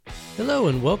Hello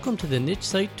and welcome to the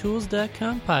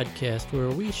NicheSiteTools.com podcast, where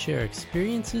we share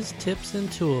experiences, tips,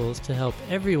 and tools to help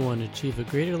everyone achieve a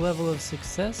greater level of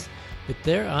success with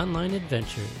their online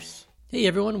adventures. Hey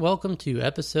everyone, welcome to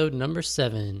episode number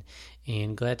 7,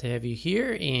 and glad to have you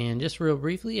here. And just real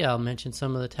briefly, I'll mention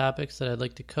some of the topics that I'd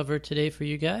like to cover today for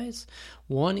you guys.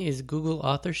 One is Google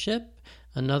Authorship.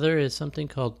 Another is something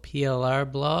called PLR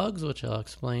blogs, which I'll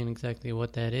explain exactly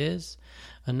what that is.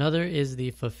 Another is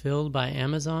the Fulfilled by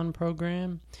Amazon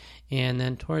program. And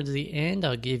then towards the end,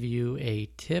 I'll give you a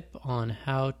tip on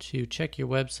how to check your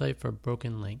website for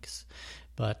broken links.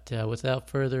 But without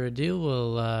further ado,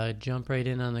 we'll jump right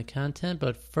in on the content.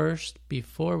 But first,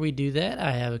 before we do that,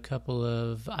 I have a couple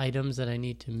of items that I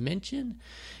need to mention.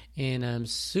 And I'm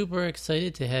super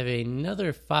excited to have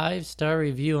another 5-star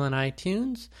review on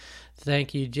iTunes.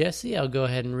 Thank you, Jesse. I'll go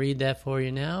ahead and read that for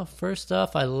you now. First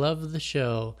off, I love the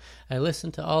show. I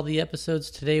listened to all the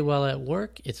episodes today while at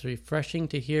work. It's refreshing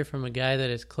to hear from a guy that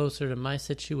is closer to my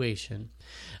situation.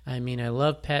 I mean, I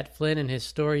love Pat Flynn and his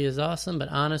story is awesome, but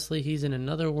honestly, he's in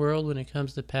another world when it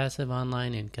comes to passive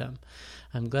online income.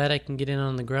 I'm glad I can get in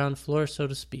on the ground floor, so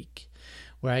to speak,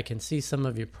 where I can see some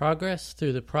of your progress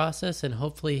through the process and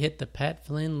hopefully hit the Pat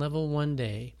Flynn level one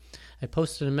day. I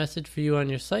posted a message for you on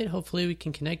your site. Hopefully we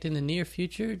can connect in the near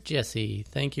future. Jesse.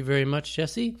 Thank you very much,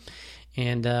 Jesse.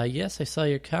 And yes, I saw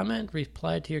your comment,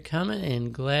 replied to your comment,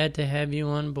 and glad to have you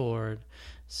on board.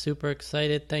 Super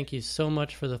excited. Thank you so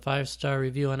much for the 5-star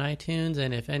review on iTunes.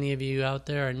 And if any of you out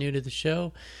there are new to the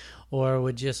show or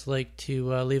would just like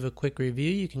to leave a quick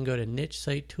review, you can go to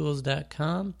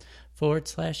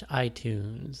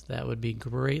nichesitetools.com/iTunes. That would be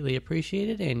greatly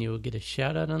appreciated, and you will get a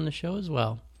shout out on the show as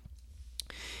well.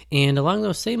 And along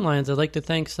those same lines, I'd like to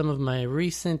thank some of my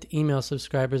recent email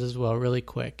subscribers as well, really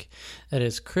quick. That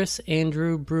is Chris,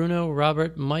 Andrew, Bruno,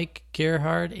 Robert, Mike,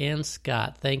 Gerhard, and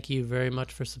Scott. Thank you very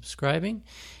much for subscribing,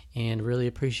 and really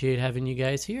appreciate having you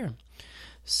guys here.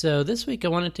 So this week I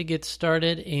wanted to get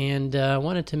started, and I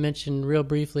wanted to mention real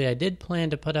briefly, I did plan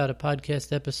to put out a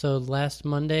podcast episode last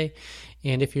Monday,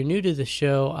 and if you're new to the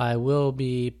show, I will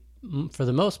be, for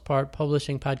the most part,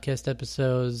 publishing podcast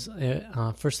episodes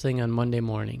first thing on Monday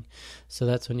morning. So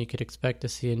that's when you could expect to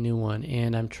see a new one.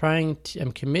 And I'm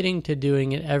committing to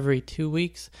doing it every 2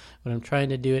 weeks, but I'm trying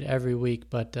to do it every week.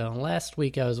 But last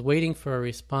week I was waiting for a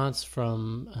response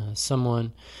from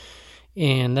someone,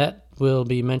 and that will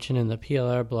be mentioned in the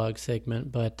PLR blog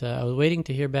segment. But I was waiting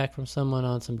to hear back from someone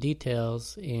on some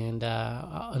details, and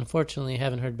unfortunately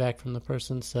haven't heard back from the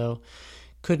person, so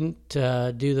couldn't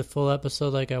do the full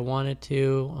episode like I wanted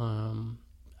to.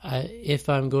 If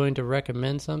I'm going to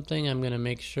recommend something, I'm going to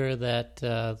make sure that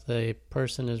the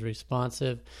person is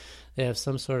responsive. They have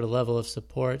some sort of level of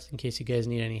support in case you guys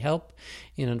need any help.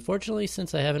 And unfortunately,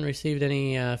 since I haven't received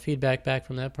any feedback back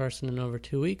from that person in over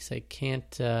 2 weeks, I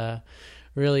can't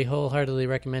really wholeheartedly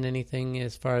recommend anything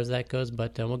as far as that goes,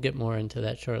 but we'll get more into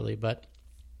that shortly. But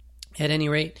at any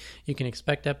rate, you can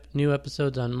expect new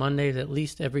episodes on Mondays at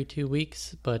least every 2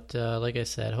 weeks. But like I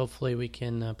said, hopefully we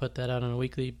can put that out on a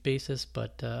weekly basis,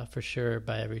 but for sure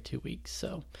by every 2 weeks.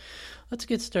 So let's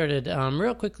get started.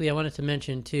 Real quickly, I wanted to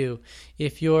mention too,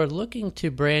 if you're looking to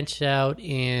branch out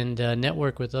and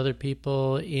network with other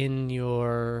people in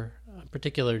your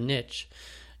particular niche,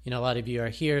 you know, a lot of you are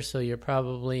here, so you're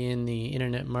probably in the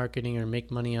internet marketing or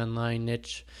make money online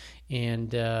niche.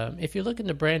 And if you're looking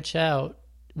to branch out,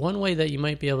 one way that you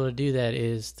might be able to do that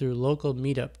is through local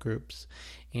meetup groups.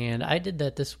 And I did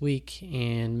that this week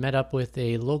and met up with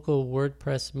a local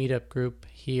WordPress meetup group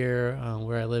here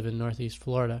where I live in Northeast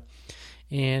Florida.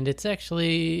 And it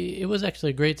was actually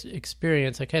a great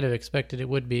experience. I kind of expected it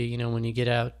would be, you know, when you get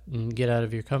out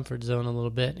of your comfort zone a little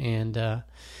bit and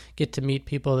get to meet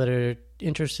people that are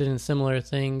interested in similar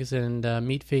things and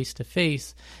meet face to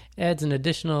face, adds an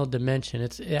additional dimension.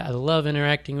 I love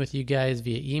interacting with you guys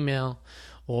via email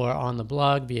or on the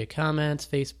blog via comments,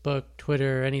 Facebook,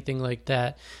 Twitter, anything like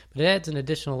that. But it adds an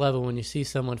additional level when you see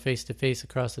someone face-to-face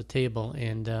across the table.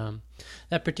 And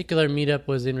that particular meetup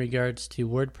was in regards to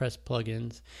WordPress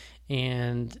plugins.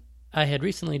 And I had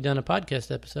recently done a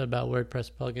podcast episode about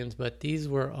WordPress plugins, but these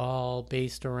were all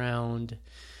based around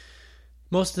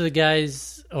most of the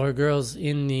guys or girls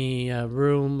in the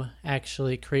room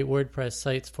actually create WordPress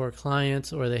sites for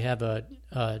clients, or they have a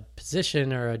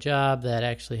position or a job that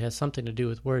actually has something to do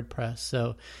with WordPress.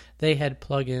 So they had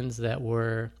plugins that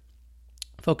were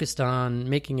focused on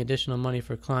making additional money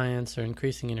for clients or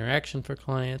increasing interaction for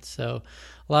clients. So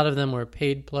a lot of them were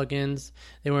paid plugins.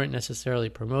 They weren't necessarily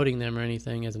promoting them or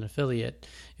anything as an affiliate.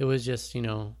 It was just, you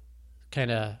know,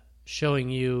 kind of showing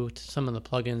you some of the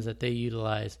plugins that they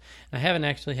utilize. I haven't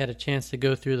actually had a chance to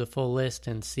go through the full list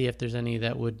and see if there's any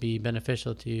that would be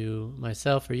beneficial to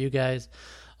myself or you guys.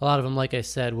 A lot of them, like I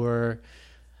said, were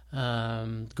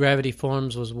Gravity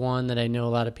Forms was one that I know a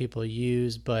lot of people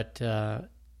use, but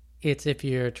it's if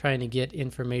you're trying to get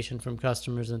information from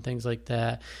customers and things like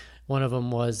that. One of them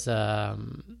was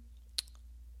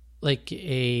like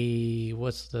a,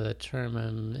 what's the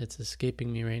term? It's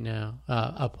escaping me right now.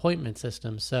 Appointment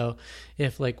system. So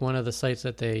if like one of the sites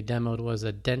that they demoed was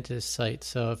a dentist site,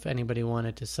 so if anybody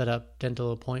wanted to set up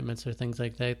dental appointments or things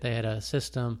like that, they had a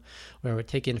system where it would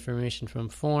take information from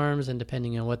forms, and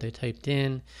depending on what they typed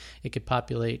in, it could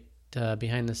populate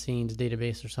behind the scenes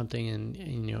database or something,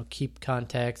 and keep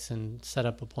contacts and set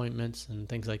up appointments and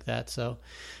things like that. So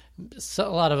a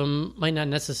lot of them might not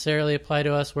necessarily apply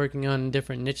to us working on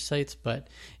different niche sites, but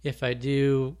if I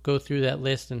do go through that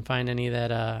list and find any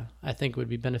that I think would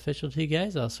be beneficial to you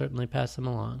guys, I'll certainly pass them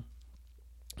along.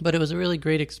 But it was a really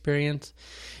great experience,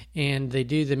 and they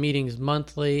do the meetings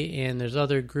monthly, and there's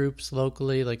other groups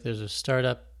locally, like there's a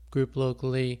startup group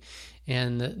locally,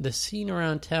 and the scene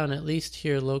around town, at least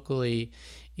here locally,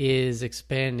 is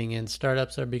expanding, and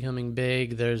startups are becoming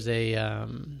big. There's a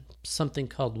something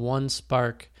called One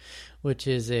Spark, which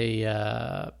is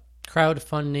a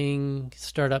crowdfunding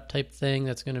startup type thing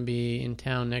that's going to be in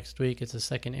town next week. It's the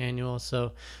second annual,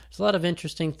 so there's a lot of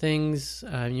interesting things.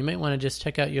 You might want to just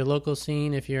check out your local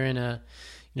scene if you're in a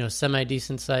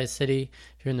semi-decent sized city.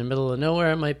 If you're in the middle of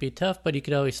nowhere, it might be tough, but you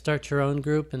could always start your own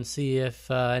group and see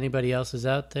if anybody else is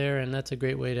out there, and that's a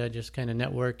great way to just kind of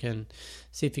network and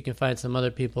see if you can find some other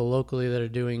people locally that are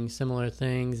doing similar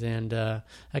things, and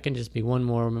that can just be one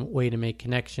more way to make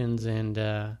connections and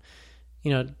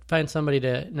find somebody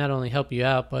to not only help you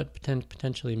out, but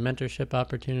potentially mentorship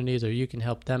opportunities, or you can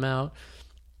help them out.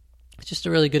 It's just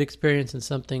a really good experience, and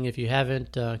something if you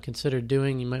haven't considered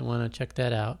doing, you might want to check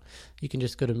that out. You can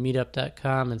just go to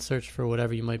meetup.com and search for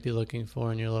whatever you might be looking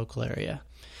for in your local area.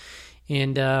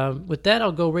 And with that,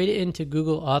 I'll go right into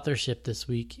Google Authorship this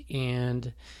week.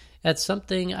 And that's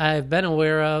something I've been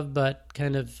aware of but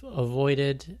kind of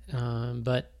avoided,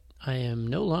 but I am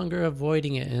no longer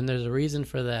avoiding it, and there's a reason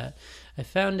for that. I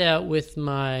found out with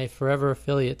my Forever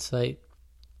Affiliate site.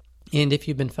 And if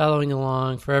you've been following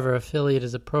along, Forever Affiliate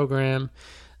is a program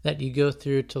that you go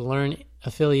through to learn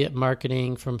affiliate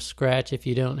marketing from scratch if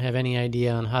you don't have any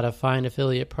idea on how to find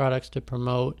affiliate products to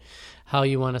promote, how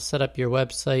you want to set up your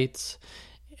websites,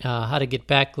 how to get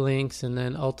backlinks, and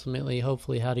then ultimately,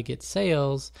 hopefully, how to get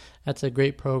sales. That's a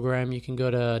great program. You can go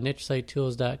to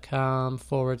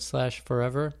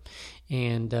nichesitetools.com/forever,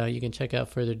 and you can check out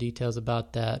further details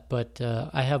about that. But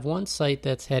I have one site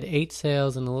that's had 8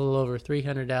 sales and a little over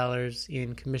 $300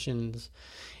 in commissions.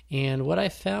 And what I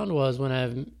found was, when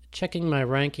I'm checking my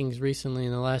rankings recently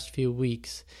in the last few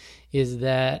weeks, is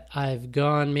that I've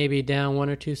gone maybe down 1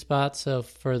 or 2 spots. So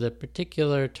for the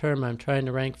particular term I'm trying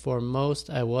to rank for most,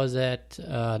 I was at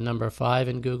number 5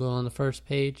 in Google on the first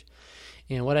page.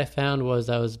 And what I found was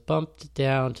I was bumped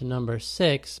down to number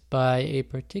 6 by a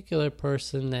particular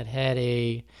person that had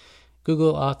a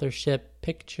Google Authorship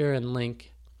picture and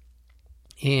link.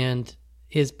 And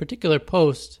his particular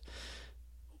post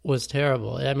was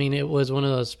terrible. I mean, it was one of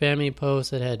those spammy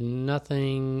posts that had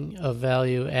nothing of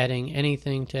value, adding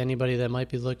anything to anybody that might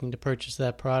be looking to purchase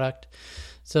that product.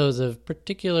 So it was a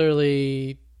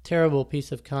particularly terrible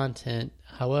piece of content.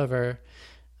 However,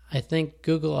 I think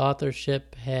Google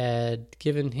Authorship had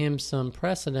given him some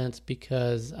precedence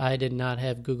because I did not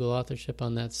have Google Authorship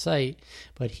on that site,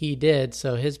 but he did.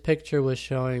 So his picture was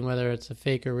showing, whether it's a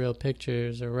fake or real picture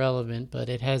is irrelevant, but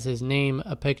it has his name,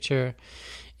 a picture,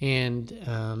 and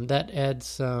that adds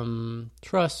some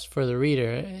trust for the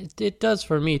reader. It does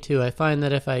for me too. I find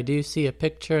that if I do see a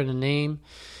picture and a name,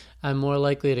 I'm more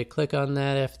likely to click on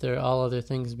that if they're all other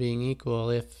things being equal.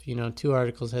 If 2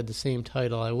 articles had the same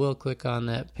title, I will click on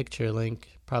that picture link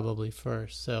probably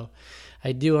first. So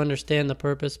I do understand the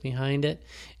purpose behind it,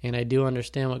 and I do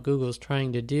understand what Google's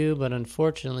trying to do, but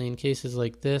unfortunately in cases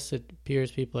like this, it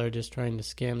appears people are just trying to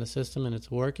scam the system, and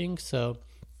it's working. So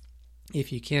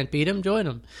if you can't beat them, join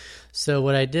them. So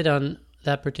what I did on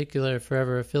that particular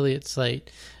Forever Affiliate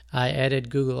site, I added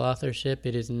Google Authorship.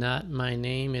 It is not my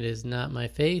name. It is not my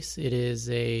face. It is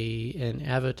an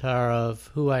avatar of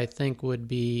who I think would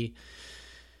be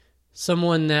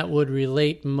someone that would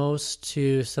relate most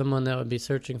to someone that would be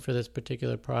searching for this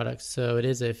particular product. So it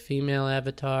is a female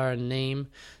avatar and name.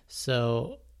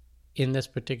 So in this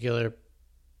particular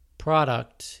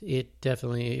product, it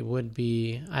definitely would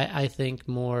be, I think,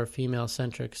 more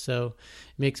female-centric. So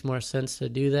it makes more sense to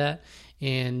do that.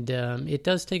 And it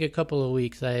does take a couple of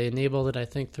weeks. I enabled it, I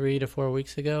think, 3 to 4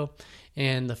 weeks ago.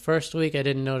 And the first week, I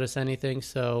didn't notice anything.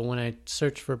 So when I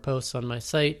searched for posts on my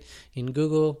site in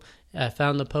Google, I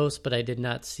found the post, but I did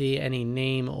not see any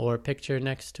name or picture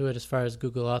next to it as far as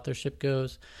Google authorship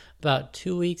goes. About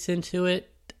 2 weeks into it,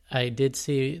 I did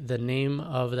see the name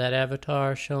of that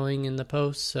avatar showing in the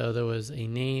post, so there was a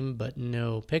name but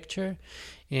no picture.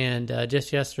 And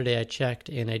just yesterday I checked,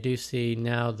 and I do see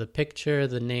now the picture,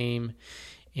 the name,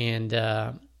 and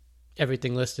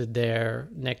everything listed there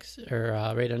next or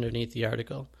right underneath the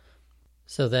article.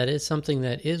 So that is something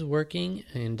that is working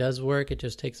and does work. It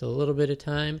just takes a little bit of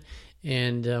time.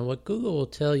 And what Google will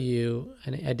tell you,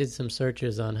 and I did some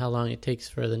searches on how long it takes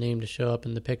for the name to show up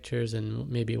in the pictures and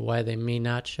maybe why they may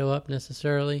not show up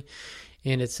necessarily.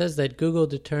 And it says that Google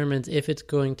determines if it's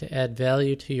going to add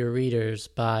value to your readers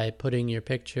by putting your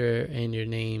picture and your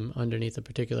name underneath a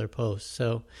particular post.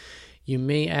 So you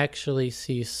may actually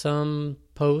see some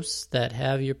posts that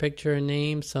have your picture and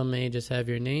name, some may just have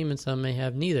your name, and some may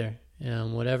have neither.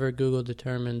 Whatever Google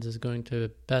determines is going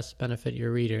to best benefit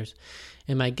your readers.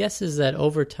 And my guess is that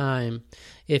over time,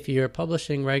 if you're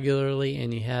publishing regularly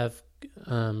and you have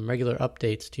regular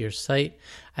updates to your site,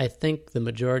 I think the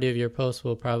majority of your posts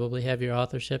will probably have your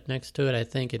authorship next to it. I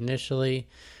think initially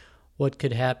what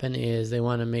could happen is they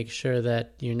want to make sure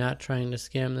that you're not trying to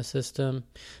scam the system.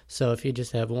 So if you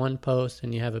just have one post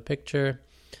and you have a picture,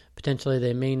 potentially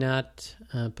they may not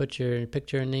put your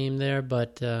picture and name there,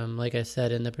 but like I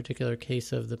said, in the particular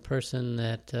case of the person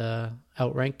that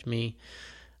outranked me,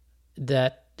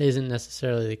 that isn't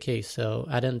necessarily the case. So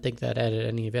I didn't think that added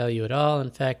any value at all. In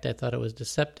fact, I thought it was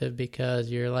deceptive because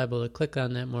you're liable to click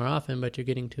on that more often, but you're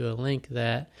getting to a link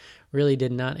that really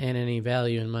did not add any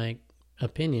value in my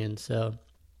opinion. So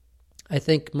I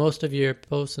think most of your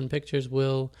posts and pictures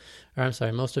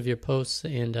most of your posts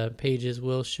and pages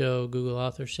will show Google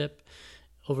authorship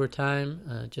over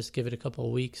time. Just give it a couple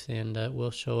of weeks and it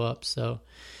will show up. So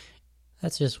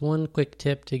that's just one quick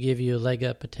tip to give you a leg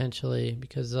up potentially,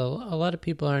 because a lot of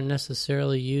people aren't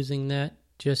necessarily using that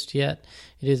just yet.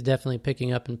 It is definitely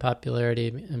picking up in popularity.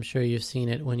 I'm sure you've seen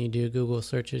it when you do Google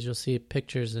searches. You'll see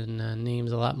pictures and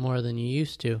names a lot more than you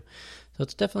used to. So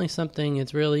it's definitely something,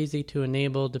 it's real easy to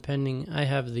enable depending. I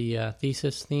have the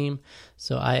thesis theme,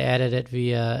 so I added it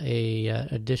via a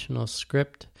additional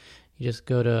script. You just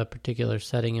go to a particular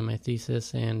setting in my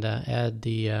thesis and add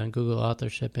the Google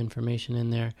authorship information in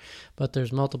there. But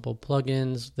there's multiple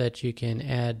plugins that you can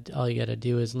add. All you got to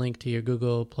do is link to your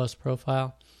Google Plus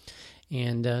profile,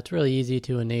 and it's really easy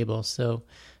to enable. So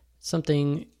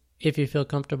something, if you feel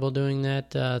comfortable doing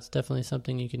that, it's definitely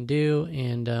something you can do.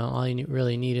 And all you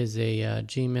really need is a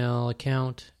Gmail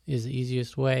account is the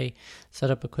easiest way.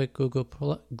 Set up a quick Google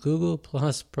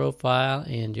Plus profile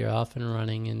and you're off and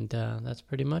running. And that's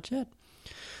pretty much it.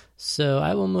 So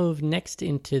I will move next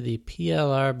into the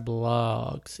PLR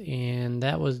blogs. And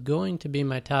that was going to be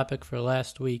my topic for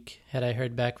last week had I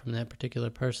heard back from that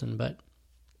particular person. But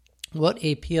what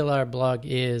a PLR blog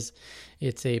is,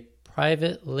 it's a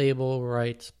private label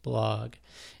rights blog,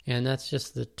 and that's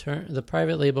just the term. The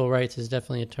private label rights is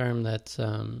definitely a term that's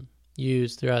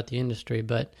used throughout the industry,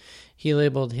 but he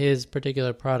labeled his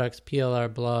particular products PLR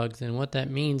blogs, and what that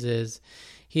means is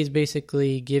he's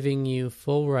basically giving you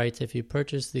full rights. If you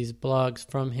purchase these blogs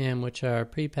from him, which are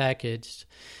prepackaged,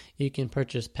 you can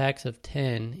purchase packs of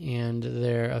 10, and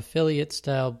they're affiliate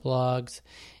style blogs,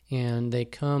 and they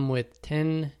come with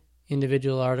 10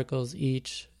 individual articles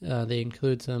each. They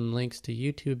include some links to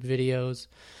YouTube videos.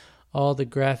 All the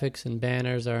graphics and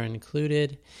banners are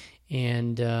included,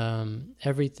 and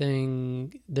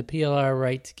everything. The PLR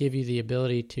rights give you the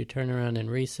ability to turn around and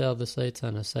resell the sites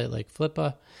on a site like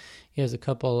Flippa. He has a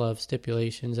couple of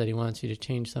stipulations that he wants you to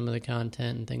change some of the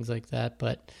content and things like that,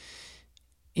 but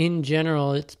in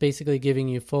general, it's basically giving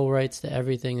you full rights to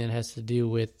everything that has to do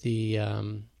with the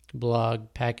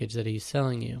blog package that he's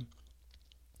selling you.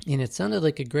 And it sounded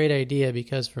like a great idea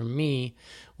because for me,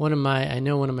 one of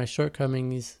my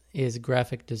shortcomings is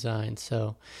graphic design.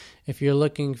 So if you're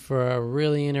looking for a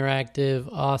really interactive,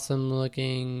 awesome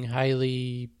looking,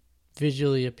 highly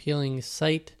visually appealing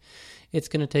site, it's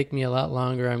going to take me a lot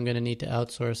longer. I'm going to need to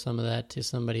outsource some of that to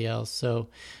somebody else. So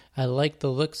I like the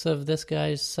looks of this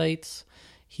guy's sites.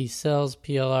 He sells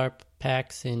PLR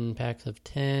packs in packs of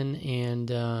 10, and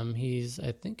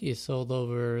I think he's sold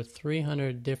over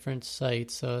 300 different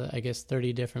sites, so I guess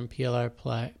 30 different PLR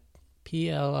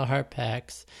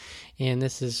packs, and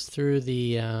this is through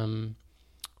the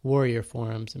Warrior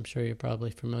forums. I'm sure you're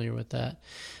probably familiar with that,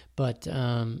 but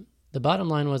the bottom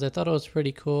line was I thought it was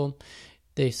pretty cool.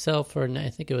 They sell for, I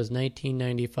think it was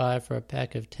 $19.95 for a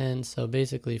pack of 10. So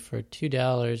basically for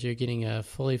 $2, you're getting a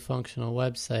fully functional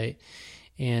website.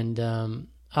 And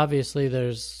obviously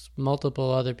there's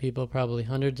multiple other people, probably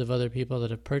hundreds of other people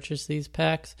that have purchased these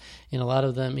packs. And a lot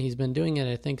of them, he's been doing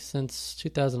it, I think, since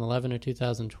 2011 or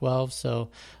 2012.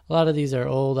 So a lot of these are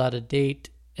old, out of date.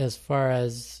 As far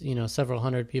as, several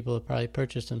hundred people have probably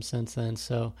purchased them since then.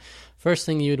 So first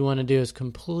thing you'd want to do is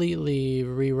completely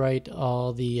rewrite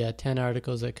all the 10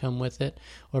 articles that come with it,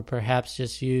 or perhaps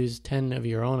just use 10 of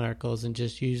your own articles and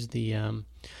just use the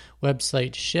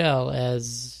website shell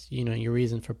as, your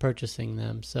reason for purchasing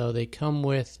them. So they come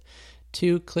with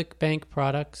 2 ClickBank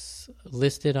products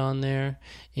listed on there,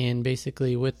 and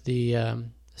basically with the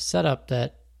setup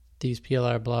that these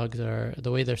PLR blogs are,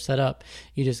 the way they're set up,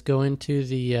 you just go into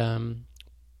the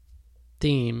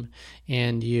theme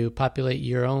and you populate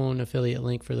your own affiliate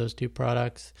link for those 2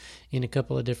 products in a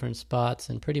couple of different spots,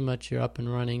 and pretty much you're up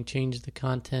and running. Change the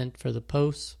content for the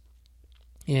posts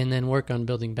and then work on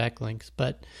building backlinks.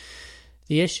 But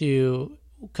the issue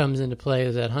comes into play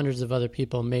is that hundreds of other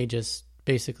people may just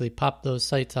basically pop those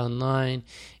sites online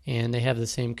and they have the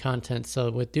same content. So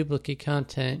with duplicate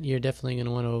content, you're definitely going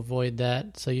to want to avoid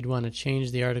that. So you'd want to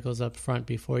change the articles up front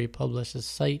before you publish a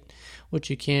site,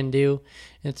 which you can do.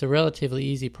 It's a relatively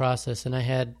easy process, and I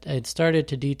had started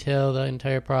to detail the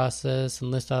entire process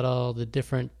and list out all the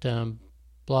different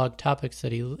blog topics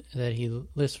that he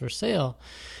lists for sale.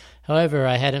 However,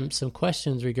 I had some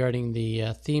questions regarding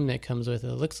the theme that comes with it.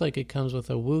 It looks like it comes with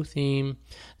a Woo theme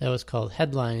that was called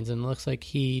Headlines, and it looks like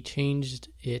he changed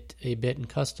it a bit and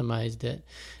customized it.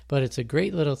 But it's a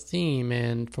great little theme,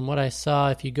 and from what I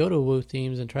saw, if you go to Woo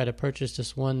Themes and try to purchase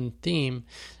just one theme,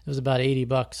 it was about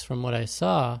 $80 from what I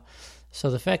saw.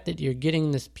 So the fact that you're getting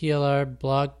this PLR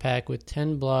blog pack with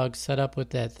 10 blogs set up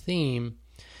with that theme,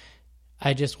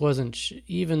 I just wasn't,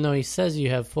 even though he says you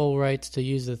have full rights to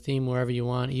use the theme wherever you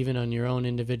want, even on your own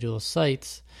individual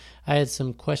sites, I had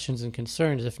some questions and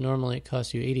concerns. If normally it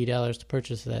costs you $80 to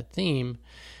purchase that theme,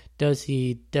 does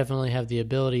he definitely have the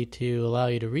ability to allow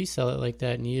you to resell it like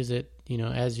that and use it,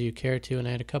 as you care to? And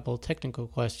I had a couple of technical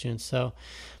questions. So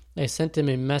I sent him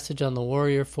a message on the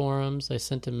Warrior forums. I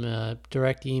sent him a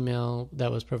direct email that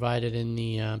was provided in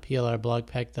the PLR blog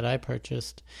pack that I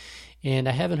purchased. And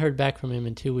I haven't heard back from him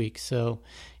in 2 weeks. So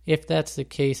if that's the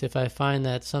case, if I find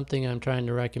that something I'm trying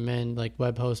to recommend, like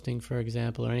web hosting, for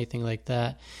example, or anything like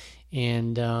that,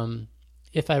 and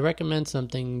if I recommend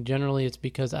something, generally it's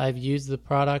because I've used the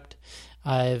product,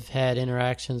 I've had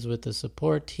interactions with the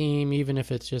support team, even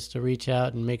if it's just to reach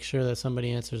out and make sure that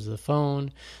somebody answers the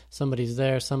phone, somebody's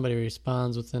there, somebody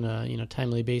responds within a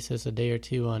timely basis, a day or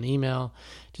 2 on email.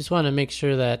 Just want to make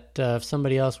sure that if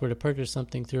somebody else were to purchase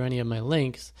something through any of my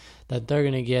links, that they're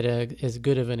going to get as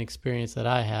good of an experience that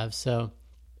I have. So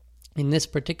in this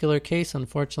particular case,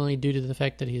 unfortunately, due to the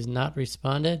fact that he's not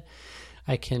responded,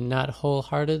 I cannot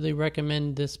wholeheartedly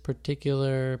recommend this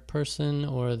particular person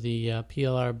or the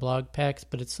PLR blog packs,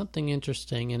 but it's something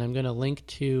interesting, and I'm going to link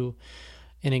to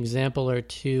an example or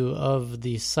 2 of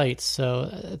these sites. So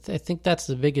I think that's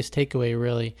the biggest takeaway,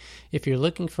 really. If you're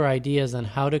looking for ideas on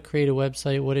how to create a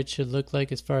website, what it should look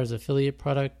like as far as affiliate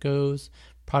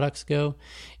products go,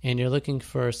 and you're looking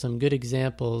for some good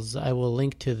examples, I will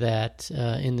link to that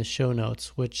in the show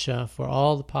notes, which for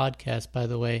all the podcasts, by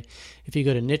the way, if you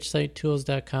go to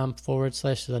nichesiteTools.com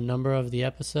 / the number of the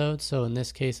episode, so in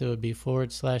this case it would be /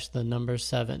 the number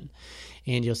 7,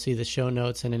 and you'll see the show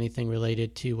notes and anything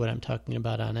related to what I'm talking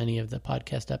about on any of the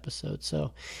podcast episodes.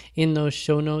 So in those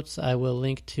show notes, I will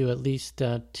link to at least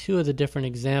 2 of the different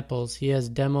examples. He has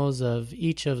demos of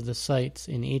each of the sites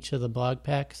in each of the blog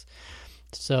packs.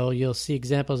 So you'll see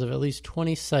examples of at least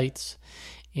 20 sites,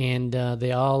 and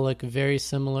they all look very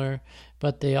similar,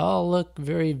 but they all look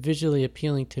very visually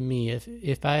appealing to me.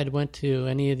 If I had went to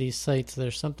any of these sites,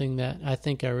 there's something that I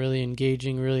think are really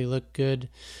engaging, really look good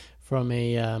from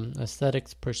a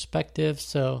aesthetics perspective.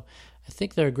 So I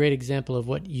think they're a great example of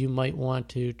what you might want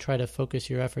to try to focus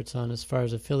your efforts on as far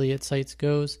as affiliate sites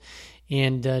goes.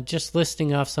 And just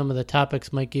listing off some of the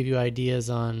topics might give you ideas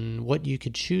on what you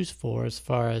could choose for as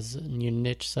far as your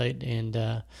niche site and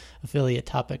affiliate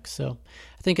topics. So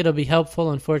I think it'll be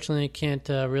helpful. Unfortunately, I can't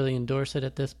really endorse it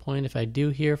at this point. If I do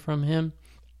hear from him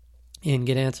and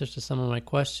get answers to some of my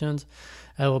questions,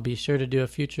 I will be sure to do a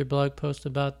future blog post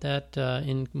about that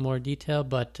in more detail.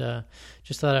 But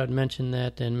just thought I would mention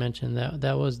that and mention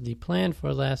that was the plan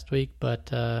for last week, but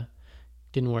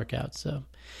didn't work out. So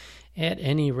At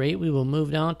any rate, we will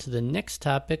move on to the next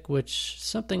topic, which is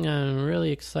something I'm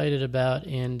really excited about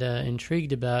and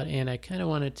intrigued about, and I kind of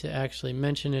wanted to actually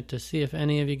mention it to see if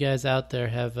any of you guys out there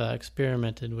have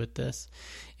experimented with this,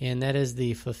 and that is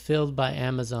the Fulfilled by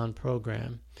Amazon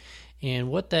program. And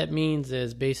what that means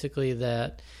is basically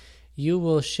that you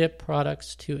will ship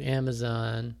products to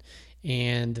Amazon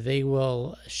and they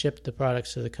will ship the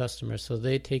products to the customer. So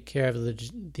they take care of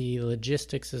the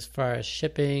logistics as far as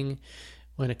shipping,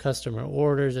 when a customer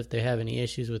orders, if they have any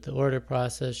issues with the order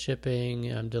process,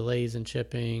 shipping, delays in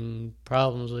shipping,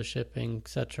 problems with shipping,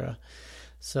 etc.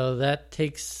 So that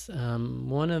takes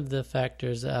one of the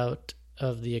factors out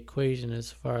of the equation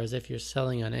as far as if you're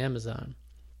selling on Amazon.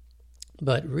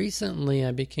 But recently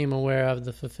I became aware of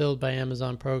the Fulfilled by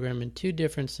Amazon program in two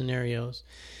different scenarios.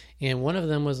 And one of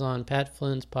them was on Pat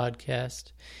Flynn's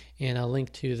podcast, and I'll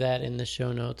link to that in the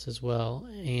show notes as well.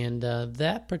 And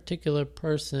that particular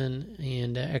person,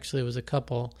 and actually it was a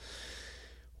couple,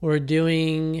 were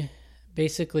doing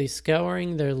basically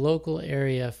scouring their local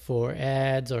area for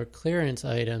ads or clearance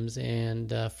items,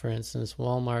 and for instance,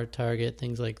 Walmart, Target,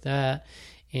 things like that.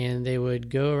 And they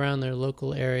would go around their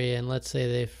local area, and let's say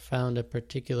they found a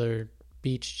particular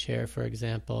beach chair, for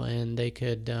example, and they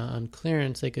could, on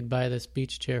clearance, they could buy this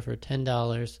beach chair for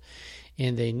 $10,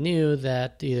 and they knew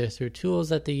that either through tools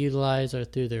that they utilize or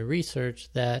through their research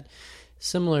that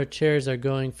similar chairs are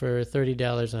going for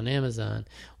 $30 on Amazon.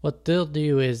 What they'll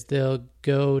do is they'll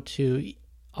go to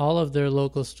all of their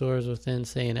local stores within,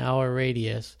 say, an hour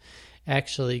radius,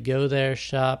 actually go there,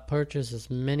 shop, purchase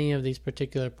as many of these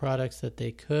particular products that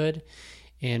they could,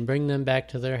 and bring them back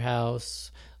to their house,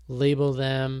 label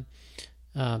them,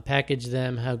 package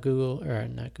them how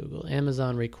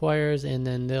Amazon requires, and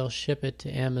then they'll ship it to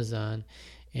Amazon,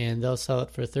 and they'll sell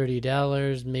it for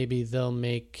 $30. Maybe they'll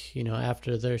make,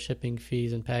 after their shipping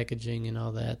fees and packaging and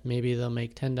all that, maybe they'll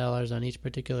make $10 on each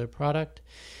particular product,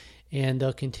 and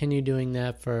they'll continue doing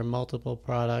that for multiple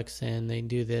products, and they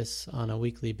do this on a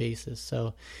weekly basis.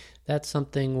 So that's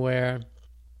something where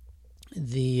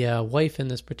the wife in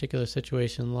this particular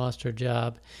situation lost her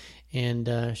job,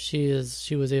 and she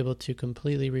was able to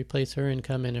completely replace her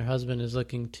income, and her husband is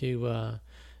looking to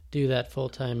do that full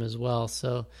time as well.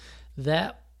 So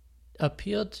that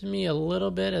appealed to me a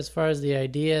little bit as far as the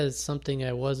idea is something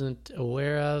I wasn't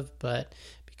aware of, but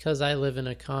because I live in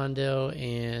a condo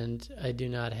and I do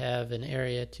not have an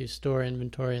area to store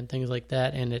inventory and things like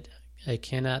that, and I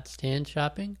cannot stand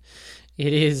shopping.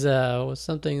 It is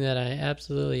something that I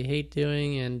absolutely hate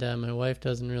doing, and my wife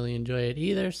doesn't really enjoy it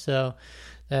either. So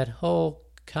that whole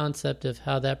concept of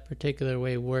how that particular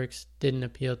way works didn't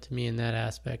appeal to me in that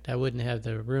aspect. I wouldn't have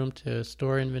the room to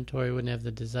store inventory, wouldn't have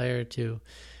the desire to,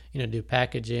 do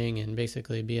packaging and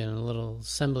basically be in a little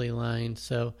assembly line.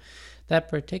 So that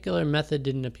particular method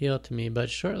didn't appeal to me. But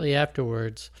shortly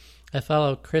afterwards, I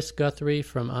followed Chris Guthrie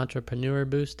from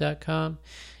EntrepreneurBoost.com.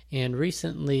 And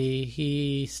recently,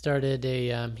 he started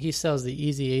he sells the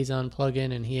Easy Azon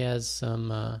plugin, and he has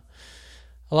a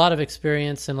lot of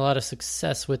experience and a lot of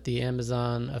success with the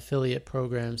Amazon affiliate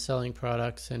program, selling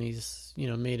products, and he's,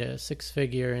 made a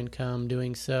six-figure income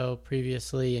doing so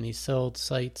previously, and he sold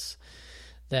sites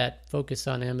that focus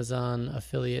on Amazon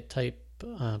affiliate-type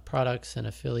products and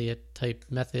affiliate-type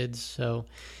methods. So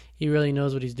he really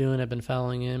knows what he's doing. I've been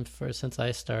following him since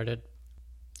I started.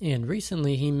 And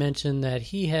recently he mentioned that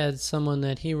he had someone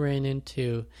that he ran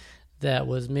into that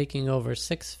was making over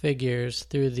six figures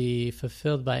through the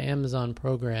Fulfilled by Amazon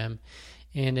program.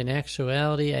 And in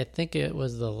actuality, I think it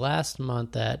was the last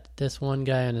month that this one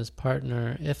guy and his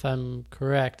partner, if I'm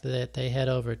correct, that they had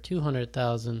over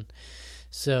 $200,000.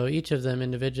 So each of them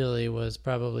individually was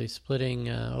probably splitting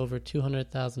over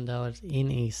 $200,000 in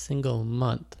a single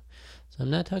month. So I'm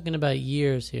not talking about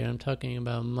years here. I'm talking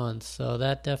about months. So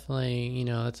that definitely,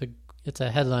 it's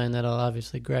a headline that'll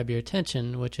obviously grab your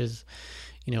attention, which is,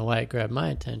 why it grabbed my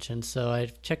attention. So I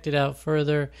checked it out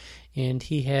further, and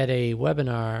he had a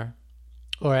webinar,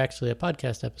 or actually a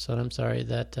podcast episode,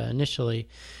 that initially,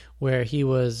 where he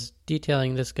was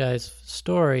detailing this guy's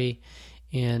story,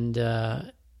 and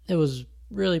it was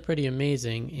really pretty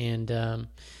amazing. And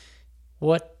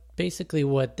what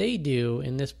they do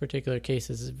in this particular case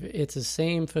is it's the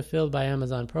same Fulfilled by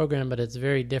Amazon program, but it's a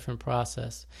very different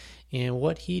process. And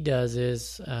what he does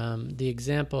is the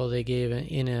example they gave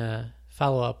in a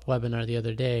follow-up webinar the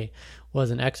other day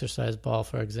was an exercise ball,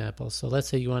 for example. So let's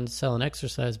say you want to sell an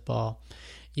exercise ball.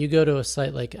 You go to a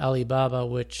site like Alibaba,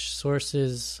 which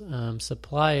sources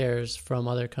suppliers from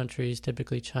other countries,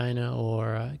 typically China,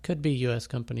 or it could be U.S.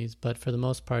 companies, but for the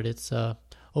most part it's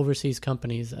overseas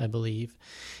companies, I believe.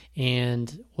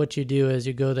 And what you do is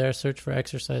you go there, search for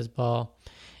exercise ball,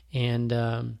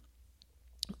 and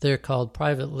they're called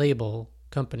private label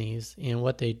companies, and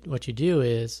what you do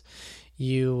is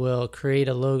you will create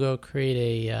a logo,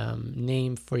 create a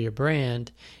name for your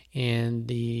brand, and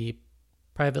the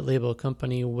private label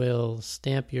company will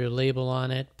stamp your label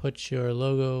on it, put your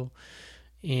logo,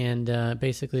 and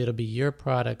basically it'll be your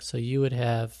product. So you would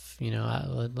have,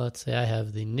 let's say I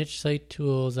have the Niche Site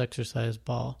Tools exercise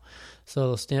ball. So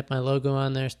it'll stamp my logo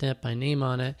on there, stamp my name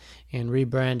on it, and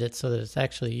rebrand it so that it's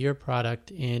actually your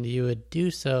product. And you would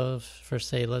do so for,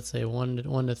 say, let's say $1 to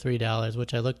 $3,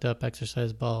 which I looked up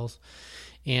exercise balls,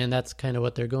 and that's kind of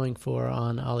what they're going for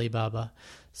on Alibaba.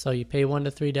 So you pay $1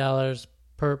 to $3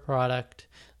 per product.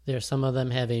 Some of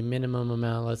them have a minimum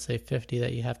amount, let's say 50,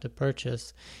 that you have to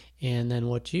purchase. And then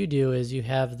what you do is you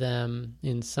have them,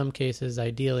 in some cases,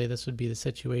 ideally this would be the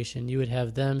situation, you would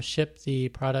have them ship the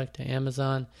product to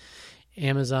Amazon.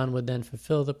 Amazon would then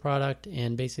fulfill the product,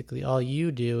 and basically all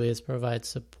you do is provide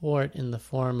support in the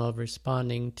form of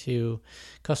responding to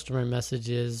customer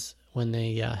messages when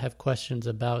they have questions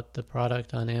about the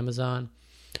product on Amazon.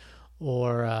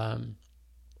 Or,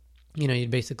 you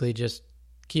basically just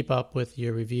keep up with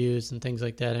your reviews and things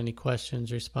like that. Any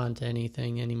questions, respond to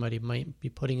anything anybody might be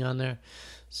putting on there.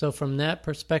 So from that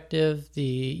perspective,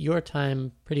 your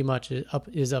time pretty much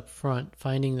is up front,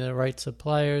 finding the right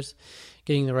suppliers,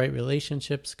 getting the right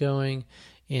relationships going,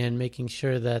 and making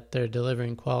sure that they're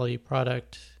delivering quality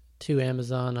product to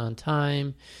Amazon on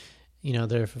time.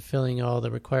 They're fulfilling all the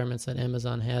requirements that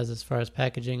Amazon has as far as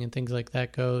packaging and things like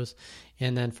that goes.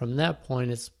 And then from that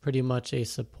point, it's pretty much a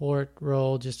support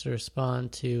role just to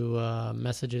respond to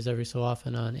messages every so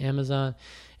often on Amazon,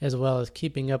 as well as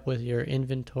keeping up with your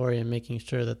inventory and making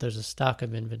sure that there's a stock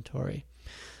of inventory.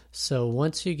 So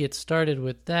once you get started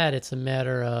with that, it's a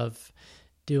matter of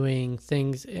doing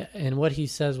things. And what he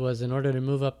says was, in order to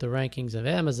move up the rankings of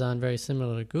Amazon, very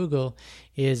similar to Google,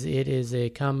 it is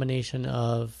a combination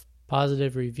of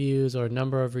positive reviews or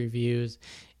number of reviews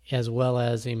as well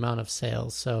as the amount of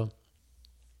sales. So,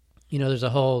 there's a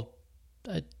whole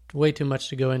way too much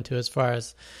to go into as far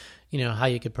as, how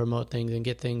you could promote things and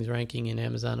get things ranking in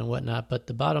Amazon and whatnot. But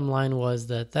the bottom line was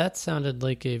that sounded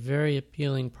like a very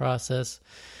appealing process,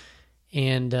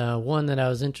 and one that I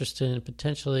was interested in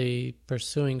potentially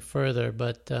pursuing further.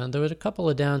 But there was a couple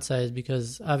of downsides,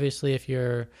 because obviously if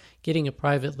you're getting a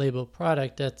private label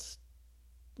product, that's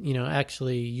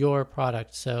actually your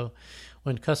product. So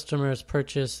when customers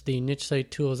purchase the Niche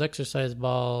Site Tools exercise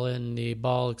ball and the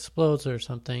ball explodes or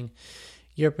something,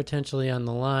 you're potentially on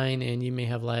the line and you may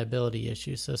have liability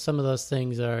issues. So some of those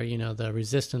things are, the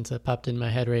resistance that popped in my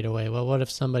head right away. Well, what if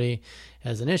somebody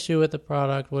has an issue with the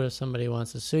product? What if somebody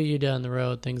wants to sue you down the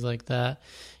road? Things like that.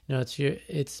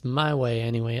 It's my way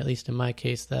anyway, at least in my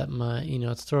case, that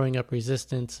it's throwing up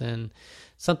resistance and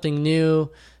something new,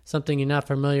 something you're not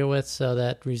familiar with, so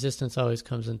that resistance always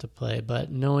comes into play.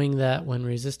 But knowing that when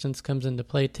resistance comes into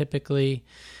play, typically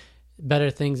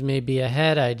better things may be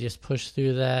ahead, I just push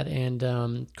through that.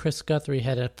 And Chris Guthrie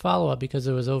had a follow-up, because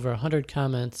there was over 100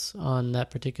 comments on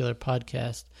that particular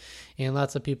podcast. And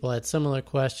lots of people had similar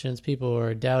questions. People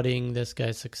were doubting this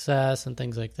guy's success and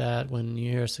things like that. When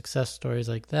you hear success stories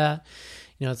like that,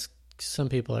 some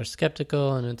people are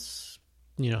skeptical and it's,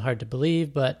 hard to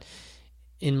believe. But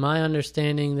in my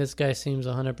understanding, this guy seems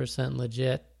 100%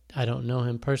 legit. I don't know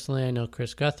him personally. I know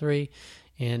Chris Guthrie.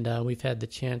 And we've had the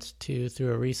chance to,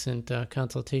 through a recent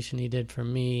consultation he did for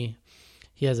me,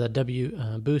 he has a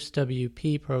Boost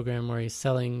WP program where he's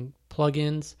selling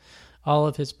plugins, all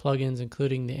of his plugins,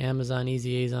 including the Amazon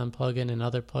Easy Azon plugin and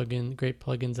other great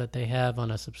plugins that they have on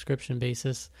a subscription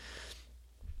basis.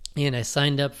 And I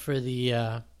signed up for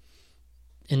the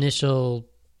initial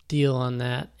deal on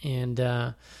that, and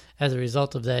as a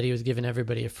result of that, he was giving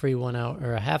everybody a free 1 hour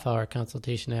or a half-hour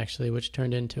consultation, actually, which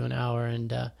turned into an hour.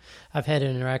 And I've had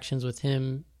interactions with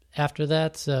him after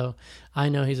that, so I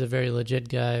know he's a very legit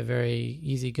guy, very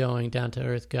easygoing,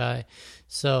 down-to-earth guy.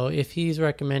 So if he's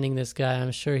recommending this guy,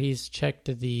 I'm sure he's checked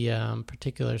the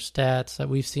particular stats. That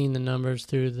we've seen the numbers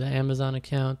through the Amazon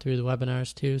account, through the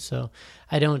webinars too. So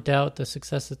I don't doubt the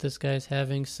success that this guy's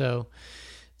having. So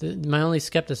my only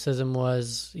skepticism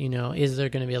was, is there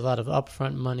going to be a lot of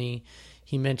upfront money?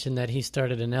 He mentioned that he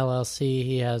started an LLC.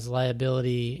 He has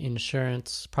liability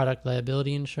insurance, product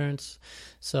liability insurance.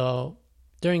 So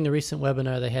during the recent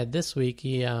webinar they had this week,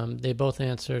 they both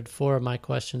answered 4 of my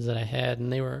questions that I had,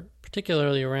 and they were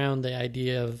particularly around the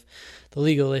idea of the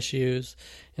legal issues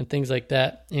and things like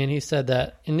that. And he said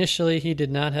that initially he did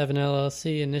not have an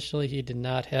LLC. Initially he did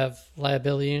not have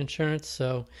liability insurance.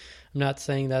 So I'm not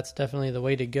saying that's definitely the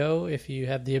way to go. If you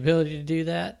have the ability to do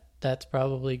that, that's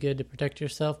probably good to protect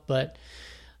yourself. But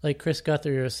like Chris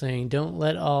Guthrie was saying, don't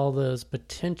let all those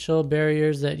potential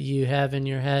barriers that you have in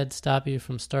your head stop you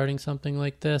from starting something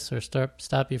like this, or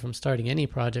stop you from starting any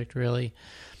project, really.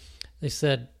 They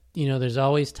said, there's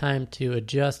always time to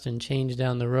adjust and change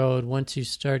down the road. Once you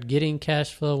start getting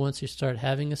cash flow, once you start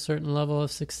having a certain level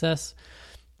of success,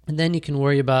 and then you can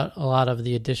worry about a lot of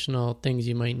the additional things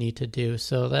you might need to do.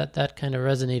 So that kind of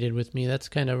resonated with me. That's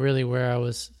kind of really where I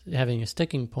was having a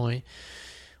sticking point,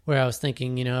 where I was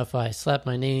thinking, if I slap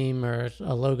my name or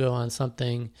a logo on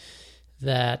something,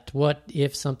 that what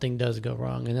if something does go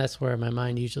wrong? And that's where my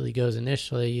mind usually goes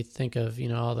initially. You think of,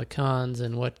 all the cons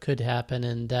and what could happen,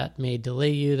 and that may delay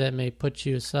you, that may put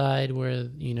you aside where,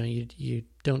 you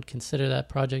don't consider that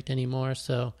project anymore.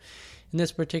 So in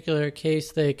this particular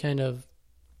case, they kind of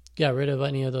got rid of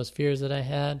any of those fears that I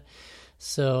had.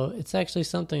 So it's actually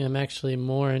something I'm actually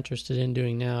more interested in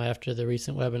doing now after the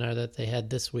recent webinar that they had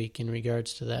this week in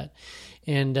regards to that.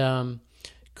 And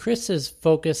Chris's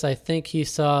focus, I think he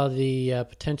saw the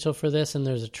potential for this, and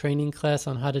there's a training class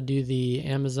on how to do the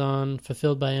Amazon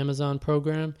Fulfilled by Amazon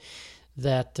program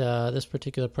that this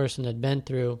particular person had been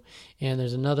through. And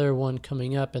there's another one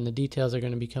coming up, and the details are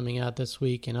going to be coming out this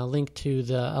week. And I'll link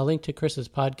to Chris's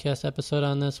podcast episode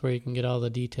on this, where you can get all the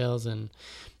details. And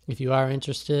if you are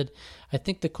interested, I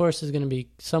think the course is going to be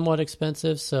somewhat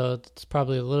expensive, so it's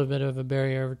probably a little bit of a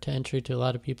barrier to entry to a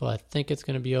lot of people. I think it's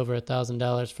going to be over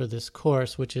 $1,000 for this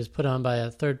course, which is put on by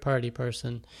a third-party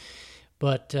person.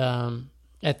 But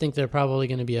I think they're probably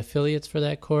going to be affiliates for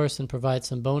that course and provide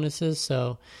some bonuses.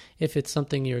 So if it's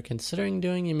something you're considering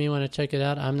doing, you may want to check it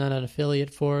out. I'm not an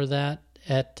affiliate for that.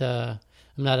 I'm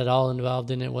not at all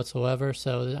involved in it whatsoever,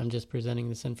 so I'm just presenting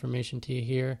this information to you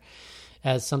here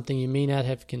as something you may not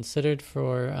have considered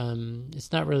for,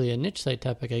 it's not really a niche site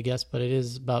topic, I guess, but it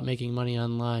is about making money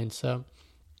online. So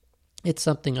it's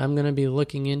something I'm going to be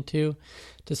looking into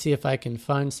to see if I can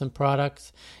find some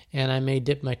products, and I may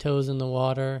dip my toes in the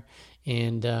water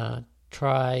and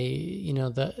try,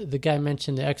 the guy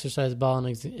mentioned the exercise ball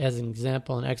as an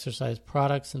example, and exercise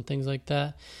products and things like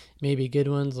that. Maybe good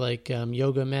ones like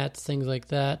yoga mats, things like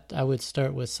that. I would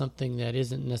start with something that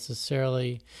isn't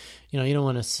necessarily, you don't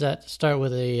want to start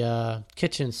with a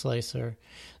kitchen slicer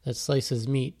that slices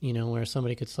meat, where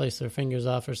somebody could slice their fingers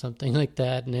off or something like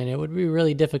that. And then it would be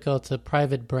really difficult to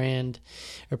private brand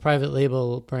or private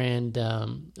label brand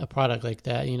a product like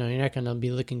that. You're not going to be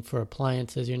looking for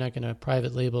appliances. You're not going to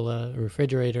private label a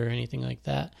refrigerator or anything like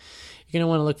that. You're going to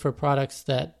want to look for products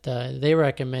that they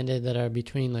recommended that are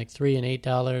between like $3 and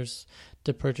 $8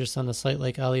 to purchase on a site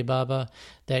like Alibaba,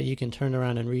 that you can turn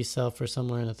around and resell for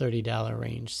somewhere in the $30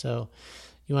 range. So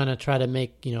you want to try to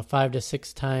make 5 to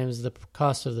 6 times the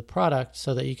cost of the product,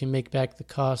 so that you can make back the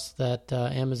cost that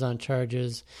Amazon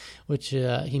charges, which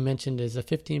he mentioned is a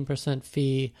 15%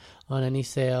 fee on any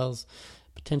sales,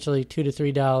 potentially $2 to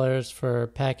 $3 for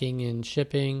packing and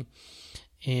shipping.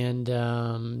 And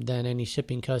then any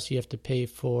shipping costs you have to pay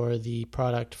for the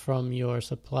product from your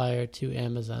supplier to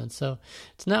Amazon. So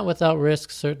it's not without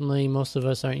risk. Certainly, most of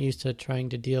us aren't used to trying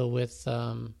to deal with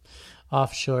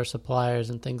offshore suppliers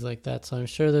and things like that. So I'm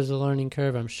sure there's a learning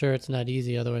curve. I'm sure it's not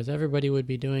easy. Otherwise, everybody would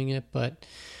be doing it. But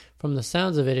from the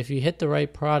sounds of it, if you hit the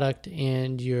right product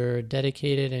and you're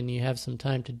dedicated and you have some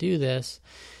time to do this,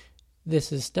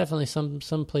 this is definitely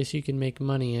some place you can make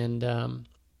money. And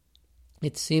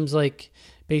it seems like,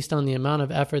 based on the amount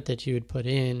of effort that you would put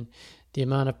in, the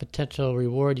amount of potential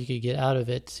reward you could get out of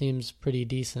it seems pretty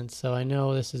decent. So I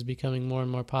know this is becoming more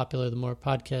and more popular. The more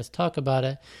podcasts talk about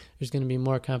it, there's going to be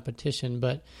more competition.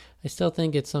 But I still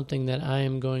think it's something that I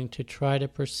am going to try to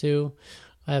pursue.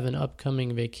 I have an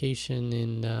upcoming vacation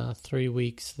in 3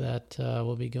 weeks that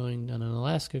we'll be going on an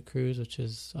Alaska cruise, which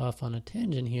is off on a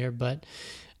tangent here. But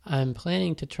I'm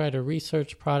planning to try to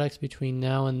research products between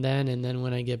now and then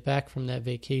when I get back from that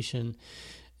vacation,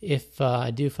 if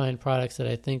I do find products that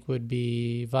I think would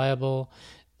be viable,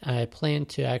 I plan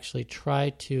to actually try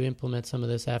to implement some of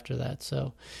this after that.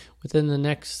 So within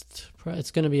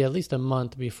it's going to be at least a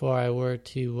month before I were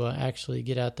to actually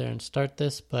get out there and start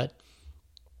this, but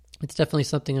it's definitely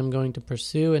something I'm going to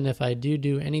pursue. And if I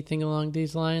do anything along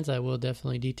these lines, I will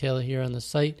definitely detail it here on the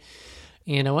site.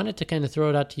 And I wanted to kind of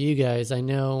throw it out to you guys. I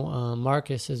know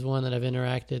Marcus is one that I've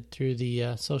interacted through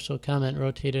the social comment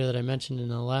rotator that I mentioned in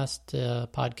the last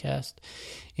podcast.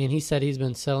 And he said he's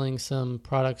been selling some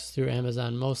products through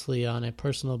Amazon, mostly on a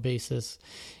personal basis.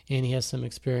 And he has some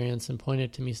experience, and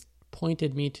pointed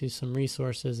me to some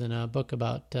resources and a book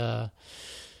about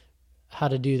how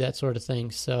to do that sort of thing.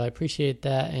 So I appreciate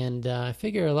that. And I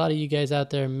figure a lot of you guys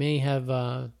out there may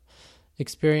have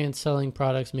experience selling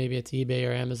products, maybe it's eBay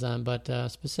or Amazon, but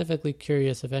specifically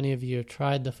curious if any of you have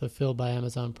tried the Fulfilled by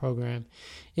Amazon program.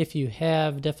 If you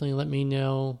have, definitely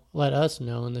let us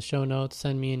know in the show notes.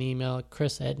 Send me an email at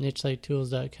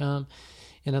chris@nichesitetools.com.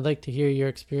 And I'd like to hear your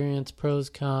experience, pros,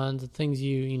 cons, the things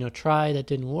you tried that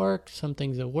didn't work, some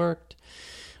things that worked,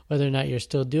 whether or not you're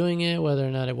still doing it, whether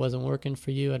or not it wasn't working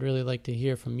for you. I'd really like to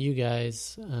hear from you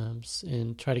guys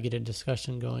and try to get a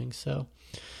discussion going. So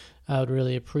I would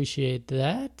really appreciate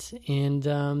that. And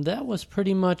that was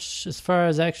pretty much as far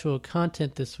as actual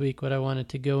content this week, what I wanted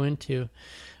to go into.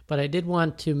 But I did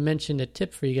want to mention a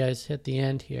tip for you guys at the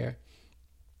end here.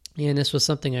 And this was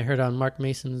something I heard on Mark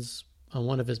Mason's on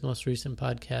one of his most recent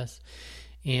podcasts.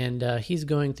 And he's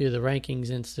going through the Rankings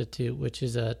Institute, which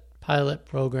is a pilot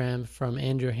program from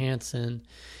Andrew Hansen.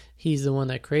 He's the one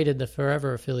that created the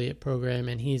Forever Affiliate program,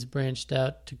 and he's branched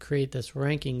out to create this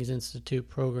Rankings Institute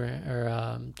program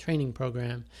or training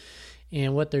program.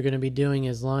 And what they're going to be doing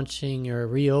is launching or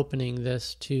reopening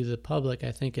this to the public,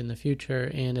 I think, in the future.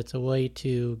 And it's a way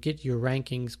to get your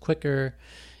rankings quicker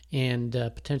and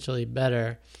potentially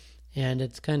better. And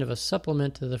it's kind of a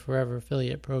supplement to the Forever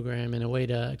Affiliate program and a way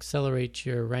to accelerate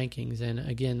your rankings. And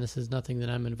again, this is nothing that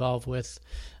I'm involved with,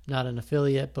 not an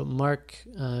affiliate, but Mark,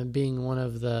 being one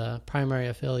of the primary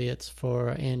affiliates for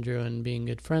Andrew and being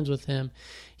good friends with him,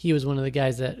 he was one of the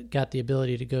guys that got the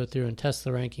ability to go through and test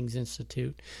the Rankings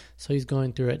Institute. So he's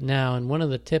going through it now. And one of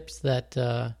the tips that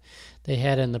they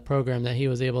had in the program that he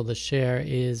was able to share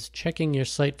is checking your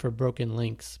site for broken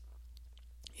links.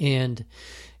 And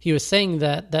he was saying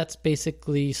that that's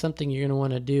basically something you're going to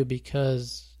want to do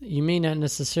because you may not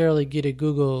necessarily get a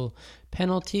Google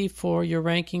penalty for your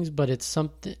rankings, but it's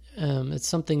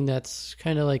something that's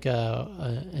kind of like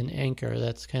an anchor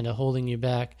that's kind of holding you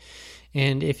back.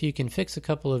 And if you can fix a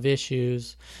couple of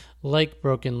issues like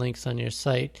broken links on your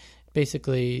site,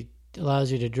 basically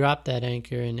allows you to drop that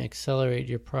anchor and accelerate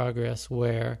your progress,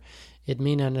 where it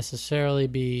may not necessarily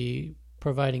be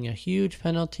providing a huge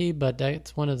penalty, but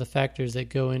that's one of the factors that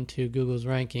go into Google's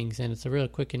rankings, and it's a real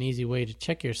quick and easy way to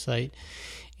check your site.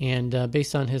 And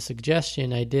based on his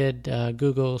suggestion, I did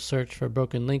Google search for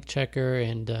broken link checker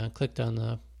and clicked on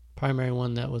the primary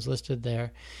one that was listed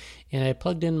there. And I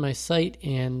plugged in my site,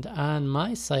 and on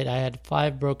my site I had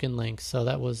 5 broken links. So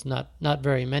that was not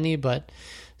very many, but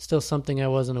still something I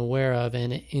wasn't aware of.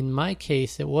 And in my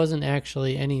case, it wasn't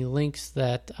actually any links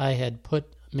that I had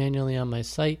put manually on my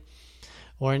site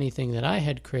or anything that I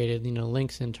had created,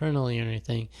 links internally or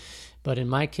anything. But in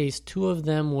my case, 2 of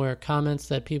them were comments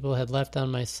that people had left on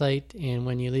my site. And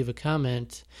when you leave a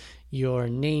comment, your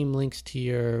name links to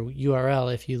your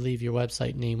URL if you leave your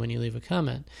website name when you leave a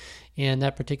comment. And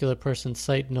that particular person's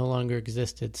site no longer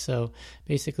existed. So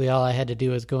basically all I had to do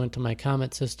was go into my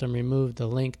comment system, remove the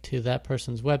link to that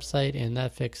person's website, and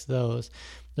that fixed those.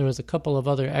 There was a couple of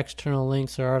other external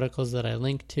links or articles that I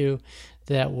linked to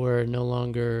that were no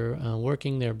longer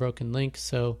working. They're broken links,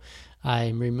 so I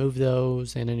removed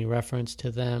those and any reference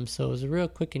to them. So it was real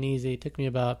quick and easy. It took me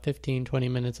about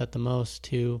 15-20 minutes at the most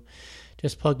to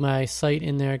just plug my site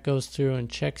in there. It goes through and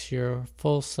checks your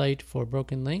full site for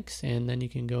broken links, and then you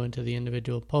can go into the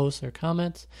individual posts or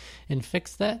comments and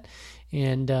fix that.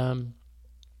 And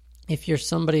if you're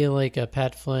somebody like a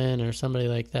Pat Flynn or somebody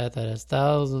like that has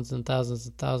thousands and thousands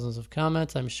and thousands of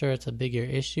comments, I'm sure it's a bigger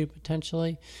issue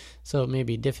potentially. So it may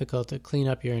be difficult to clean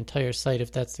up your entire site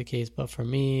if that's the case. But for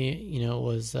me, it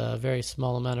was a very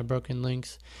small amount of broken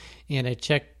links. And I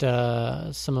checked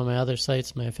some of my other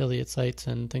sites, my affiliate sites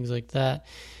and things like that,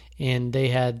 and they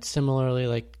had similarly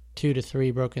like 2 to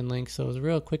 3 broken links. So it was a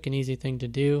real quick and easy thing to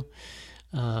do.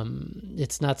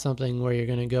 It's not something where you're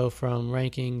going to go from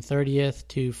ranking 30th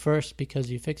to 1st because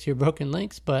you fix your broken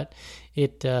links, but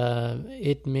it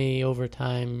may over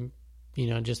time,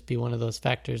 just be one of those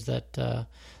factors that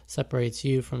separates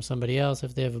you from somebody else.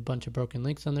 If they have a bunch of broken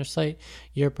links on their site,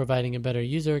 you're providing a better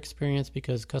user experience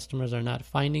because customers are not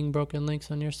finding broken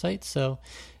links on your site. So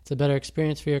it's a better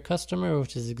experience for your customer,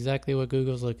 which is exactly what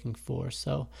Google's looking for.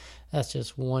 So that's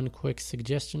just one quick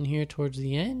suggestion here towards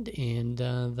the end, and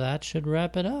that should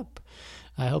wrap it up.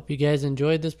 I hope you guys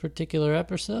enjoyed this particular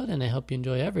episode, and I hope you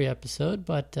enjoy every episode.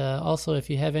 But also, if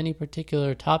you have any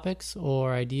particular topics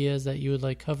or ideas that you would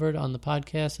like covered on the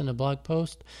podcast and a blog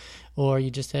post, or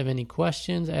you just have any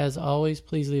questions, as always,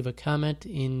 please leave a comment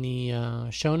in the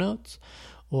show notes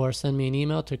or send me an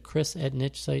email to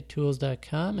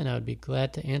chris@nichesitetools.com, and I would be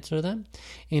glad to answer them.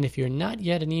 And if you're not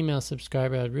yet an email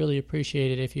subscriber, I would really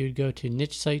appreciate it if you would go to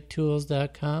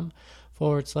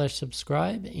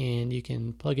nichesitetools.com/subscribe, and you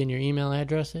can plug in your email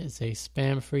address. It's a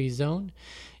spam-free zone.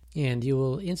 And you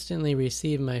will instantly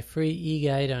receive my free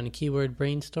e-guide on keyword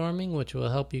brainstorming, which will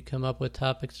help you come up with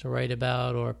topics to write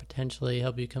about or potentially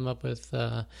help you come up with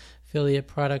affiliate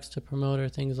products to promote or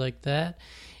things like that.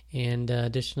 And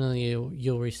additionally,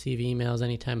 you'll receive emails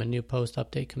anytime a new post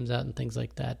update comes out and things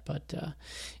like that. But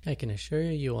I can assure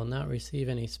you, you will not receive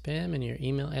any spam, and your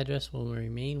email address will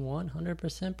remain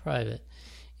 100% private.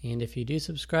 And if you do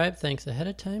subscribe, thanks ahead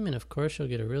of time. And of course, you'll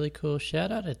get a really cool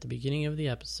shout out at the beginning of the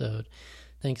episode.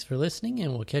 Thanks for listening,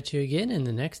 and we'll catch you again in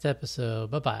the next episode.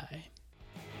 Bye-bye.